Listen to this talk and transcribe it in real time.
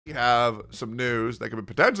have some news that could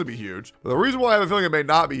potentially be huge. But the reason why I have a feeling it may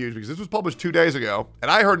not be huge because this was published 2 days ago and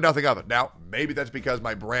I heard nothing of it. Now, maybe that's because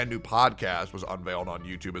my brand new podcast was unveiled on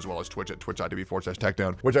YouTube as well as Twitch at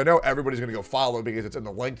twitch.tv/Tectone, which I know everybody's going to go follow because it's in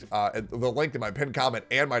the link in my pinned comment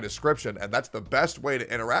and my description, and that's the best way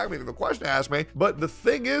to interact with me. The question asked me, but the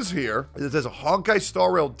thing is here, it says Honkai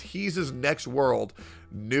Star Rail teases next world.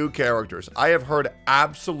 New characters. I have heard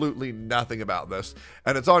absolutely nothing about this,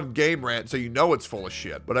 and it's on Game Rant, so you know it's full of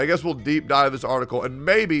shit. But I guess we'll deep dive this article, and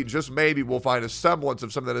maybe, just maybe, we'll find a semblance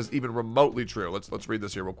of something that is even remotely true. Let's read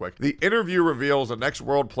this here real quick. The interview reveals the next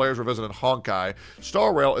world players will visit in Honkai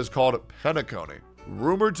Star Rail is called Penacony,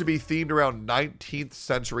 rumored to be themed around 19th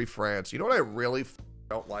century France. You know what I really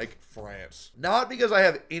don't like? France. Not because I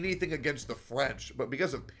have anything against the French, but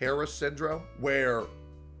because of Paris syndrome, where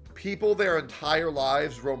people their entire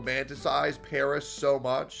lives romanticize Paris so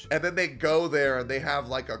much, and then they go there and they have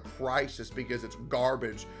like a crisis because it's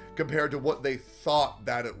garbage compared to what they thought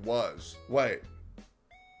that it was. Wait,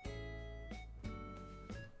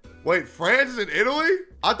 France is in Italy?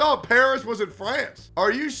 I thought Paris was in France.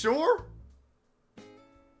 Are you sure?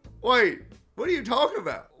 Wait, what are you talking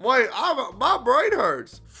about? Wait, my brain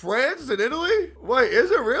hurts. France is in Italy? Wait,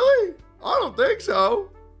 is it really? I don't think so.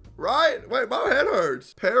 Right? Wait, my head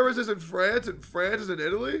hurts. Paris is in France and France is in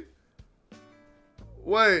Italy?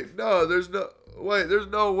 Wait, no, there's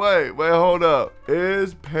no way. Wait, hold up.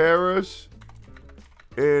 Is Paris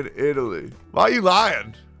in Italy? Why are you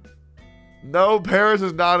lying? No, Paris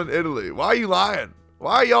is not in Italy. Why are you lying?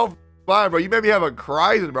 Why are y'all lying, bro? You made me have a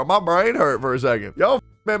crisis, bro. My brain hurt for a second. Y'all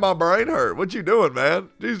made my brain hurt. What you doing, man?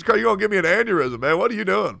 Jesus Christ, you gonna give me an aneurysm, man. What are you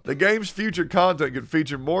doing? The game's future content could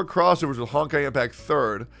feature more crossovers with Honkai Impact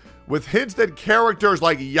 3rd, with hints that characters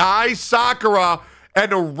like Yai Sakura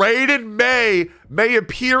and Raiden may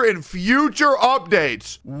appear in future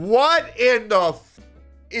updates. What in the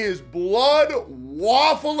is Blood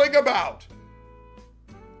waffling about?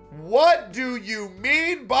 What do you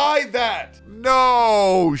mean by that?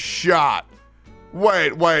 No shot.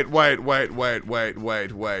 Wait.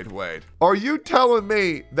 Are you telling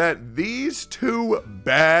me that these 2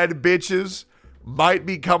 bad bitches might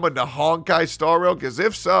be coming to Honkai Star Rail? Because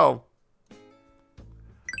if so,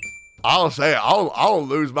 I'll say it. I'll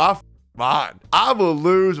lose my mind. I will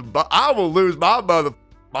lose my mother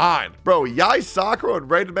mind. Bro, Yai Sakura and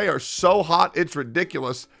Raiden May are so hot, it's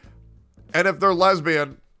ridiculous. And if they're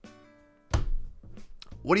lesbian,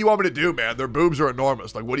 what do you want me to do, man? Their boobs are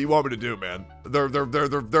enormous. Like, what do you want me to do, man? They're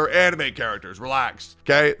anime characters. Relax,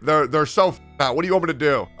 okay? They're so out. What do you want me to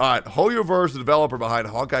do? All right, Hoyoverse, the developer behind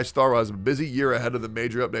Honkai Star Rail, has a busy year ahead of the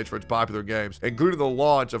major updates for its popular games, including the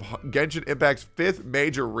launch of Genshin Impact's 5th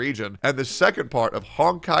major region and the second part of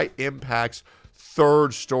Honkai Impact's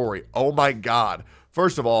 3rd story. Oh my God.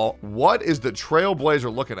 First of all, what is the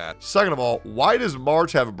Trailblazer looking at? Second of all, why does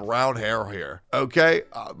March have brown hair here? Okay,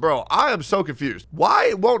 bro, I am so confused.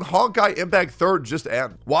 Why won't Honkai Impact 3rd just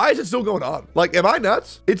end? Why is it still going on? Like, am I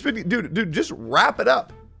nuts? It's been, dude, just wrap it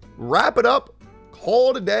up. Wrap it up,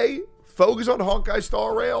 call it a day, focus on Honkai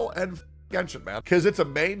Star Rail and Genshin, man. Because it's a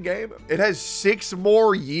main game. It has 6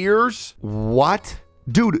 more years. What?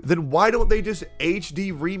 Dude, then why don't they just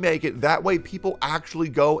HD remake it? That way people actually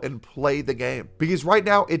go and play the game. Because right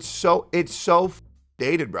now it's so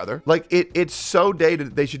dated, brother. Like it's so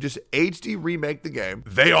dated. They should just HD remake the game.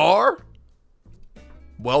 They are?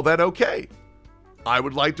 Well then, okay. I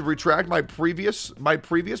would like to retract my previous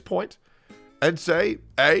point and say,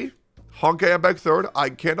 A, Honkai Impact 3rd, I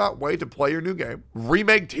cannot wait to play your new game.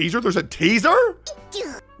 Remake teaser? There's a teaser?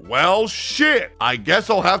 Well, shit. I guess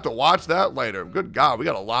I'll have to watch that later. Good God, we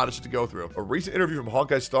got a lot of shit to go through. A recent interview from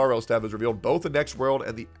Honkai Star Rail staff has revealed both the next world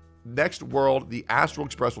and the Astral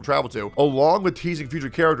Express will travel to, along with teasing future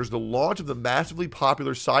characters. The launch of the massively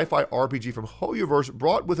popular sci-fi RPG from Hoyoverse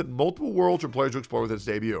brought with it multiple worlds for players to explore with its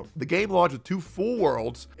debut. The game launched with 2 full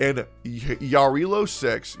worlds in Yarilo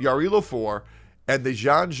 6, Yarilo 4, and the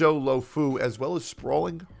Zhanzhou Lofu, as well as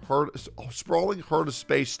sprawling herd of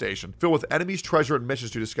space station filled with enemies, treasure, and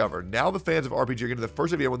missions to discover. Now the fans of RPG are getting the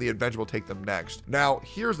first idea when the adventure will take them next. Now,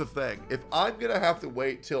 here's the thing. If I'm gonna have to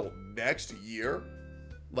wait till next year,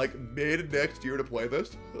 like mid next year to play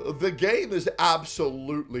this, the game is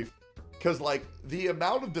absolutely because like the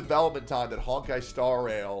amount of development time that Honkai Star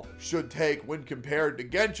Rail should take when compared to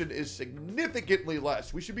Genshin is significantly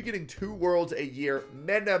less. We should be getting 2 worlds a year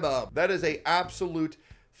minimum. That is a absolute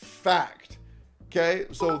fact. Okay,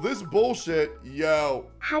 so this bullshit, yo.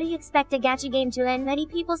 How do you expect a gacha game to end? Many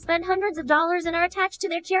people spend hundreds of dollars and are attached to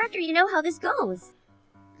their character. You know how this goes.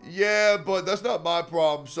 Yeah, but that's not my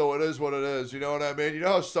problem, so it is what it is. You know what I mean? You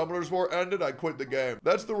know how Summoners War ended? I quit the game.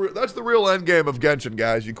 That's the real end game of Genshin,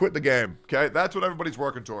 guys. You quit the game, okay? That's what everybody's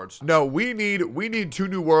working towards. No, we need 2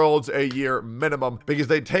 new worlds a year minimum because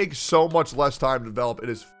they take so much less time to develop. It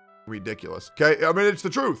is ridiculous. Okay, I mean, it's the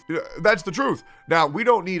truth. That's the truth. Now, we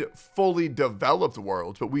don't need fully developed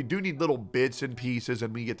worlds, but we do need little bits and pieces,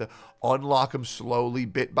 and we get to unlock them slowly,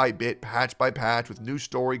 bit by bit, patch by patch, with new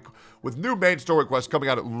main story quests coming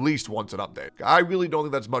out at least once an update. I really don't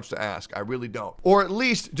think that's much to ask. I really don't. Or at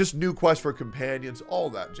least just new quests for companions, all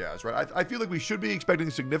that jazz, right? I feel like we should be expecting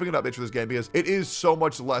significant updates for this game because it is so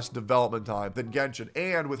much less development time than Genshin,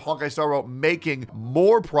 and with Honkai Star Rail making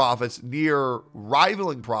more profits, near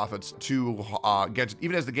rivaling profits to Genshin,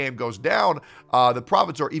 even as the game goes down, the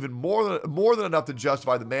profits are even more than enough to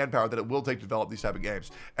justify the manpower that it will take to develop these type of games.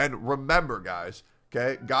 And remember, guys,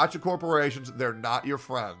 okay, gotcha corporations, they're not your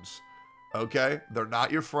friends. Okay? They're not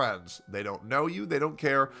your friends. They don't know you. They don't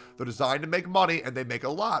care. They're designed to make money, and they make a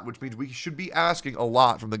lot, which means we should be asking a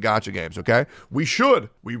lot from the gacha games, okay? We should.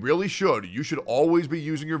 We really should. You should always be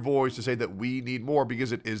using your voice to say that we need more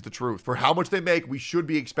because it is the truth. For how much they make, we should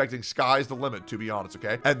be expecting sky's the limit, to be honest,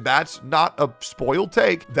 okay? And that's not a spoiled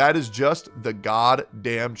take. That is just the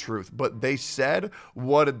goddamn truth. But they said,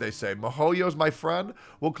 what did they say? MiHoYo's my friend?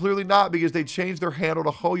 Well, clearly not, because they changed their handle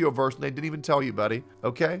to HoYoverse, and they didn't even tell you, buddy,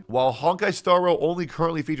 okay? While Honkai Star Rail only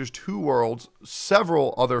currently features 2 worlds,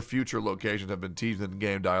 several other future locations have been teased in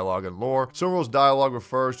game dialogue and lore. Star Rail's dialogue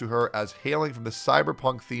refers to her as hailing from the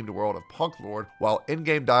cyberpunk-themed world of Punk Lord, while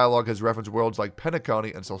in-game dialogue has referenced worlds like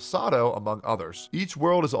Penacony and Salsato, among others. Each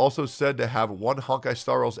world is also said to have one Honkai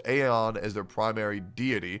Star Rail's Aeon as their primary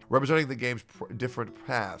deity, representing the game's different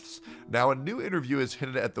paths. Now, a new interview is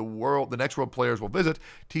hinted at the next world players will visit,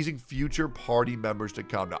 teasing future party members to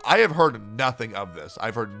come. Now, I have heard nothing of this.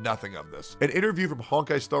 I've heard nothing of this. An interview from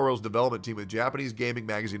Honkai Star Rail's development team with Japanese gaming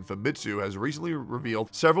magazine Famitsu has recently revealed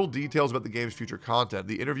several details about the game's future content.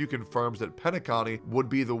 The interview confirms that Penacony would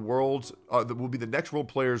be the next world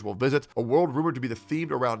players will visit, a world rumored to be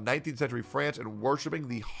themed around 19th century France and worshipping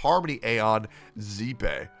the Harmony Aeon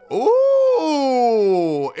Zipe.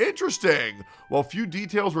 Ooh, interesting. While few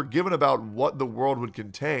details were given about what the world would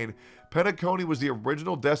contain, Penacony was the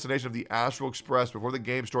original destination of the Astral Express before the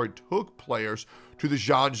game story took players to the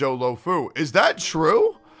Zhanzhou Luofu. Is that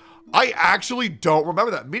true? I actually don't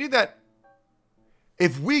remember that. Meaning that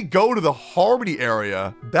if we go to the Harmony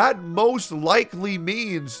area, that most likely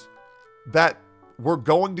means that we're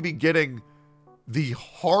going to be getting the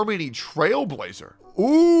Harmony Trailblazer.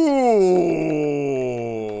 Ooh.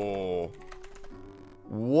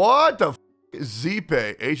 What the f*** is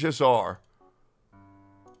Zipe HSR?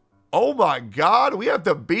 Oh my God, we have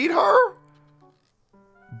to beat her?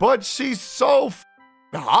 But she's so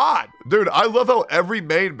hot. Dude, I love how every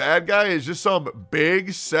main bad guy is just some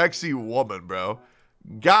big, sexy woman, bro.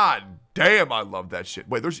 God damn, I love that shit.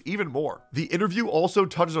 Wait, there's even more. The interview also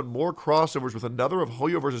touches on more crossovers with another of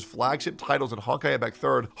HoYoverse's flagship titles in Honkai Impact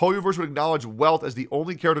 3rd. HoYoverse would acknowledge Wealth as the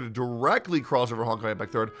only character to directly cross over Honkai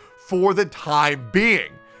Impact 3rd for the time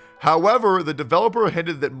being. However, the developer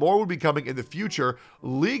hinted that more would be coming in the future.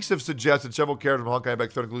 Leaks have suggested several characters from Honkai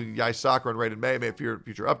Impact 3rd, including Yai Sakura and Raiden Mei, may appear in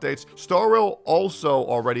future updates. Star Rail also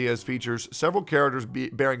already has features several characters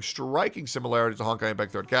bearing striking similarities to Honkai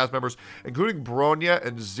Impact 3rd cast members, including Bronya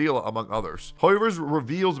and Zila, among others. HoYoverse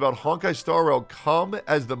reveals about Honkai Star Rail come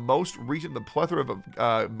as the most recent in the plethora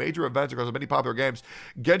of major events across many popular games.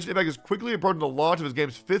 Genshin Impact is quickly approaching the launch of his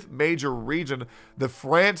game's 5th major region, the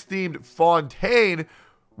France-themed Fontaine,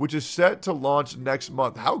 which is set to launch next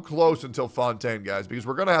month. How close until Fontaine, guys? Because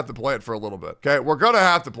we're going to have to play it for a little bit. Okay, we're going to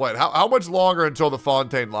have to play it. How much longer until the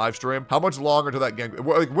Fontaine live stream? How much longer until that game?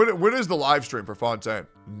 Like, when is the live stream for Fontaine?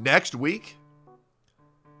 Next week?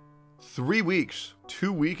 3 weeks.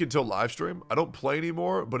 2 weeks until live stream. I don't play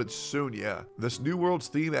anymore, but it's soon, yeah. This new world's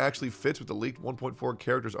theme actually fits with the leaked 1.4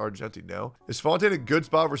 characters Argenti now. Is Fontaine a good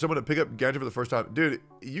spot for someone to pick up Genshin for the first time? Dude,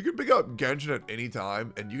 you can pick up Genshin at any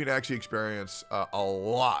time, and you can actually experience a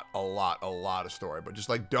lot of story. But just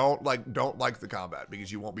don't like the combat,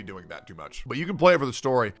 because you won't be doing that too much. But you can play it for the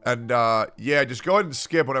story, and yeah, just go ahead and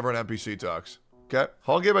skip whenever an NPC talks. Okay.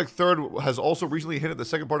 Honkai Impact 3rd has also recently hinted the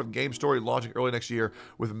second part of game story launching early next year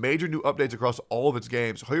with major new updates across all of its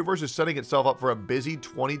games. HoYoverse is setting itself up for a busy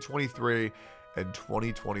 2023 and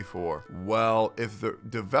 2024. Well, if the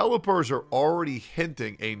developers are already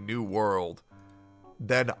hinting a new world,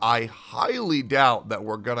 then I highly doubt that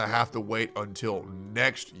we're gonna have to wait until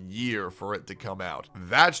next year for it to come out.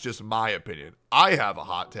 That's just my opinion. I have a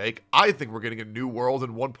hot take. I think we're getting a new world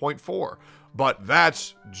in 1.4. But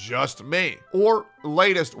that's just me. Or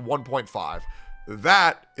latest 1.5.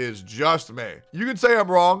 That is just me. You can say I'm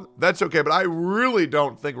wrong. That's okay. But I really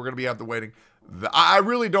don't think we're going to be after waiting. I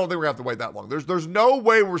really don't think we're going to have to wait that long. There's no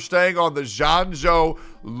way we're staying on the Zhanzhou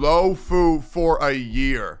Lofu for a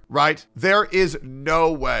year, right? There is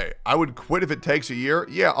no way. I would quit if it takes a year.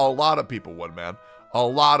 Yeah, a lot of people would, man. A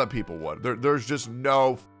lot of people would. There's just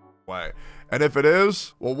no way. And if it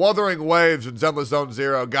is, well, Wuthering Waves and Zenless Zone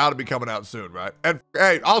Zero gotta be coming out soon, right? And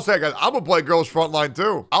hey, I'll say it, guys, I'm gonna play Girls Frontline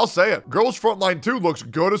 2. I'll say it. Girls Frontline 2 looks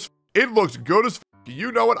good as it looks good as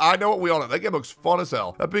you know it, I know it, we all know. That game looks fun as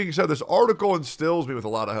hell. That being said, this article instills me with a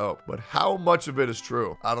lot of hope. But how much of it is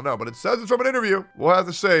true? I don't know, but it says it's from an interview. We'll have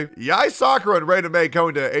to see. Yai Sakura and Raiden May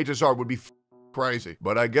coming to HSR would be crazy.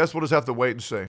 But I guess we'll just have to wait and see.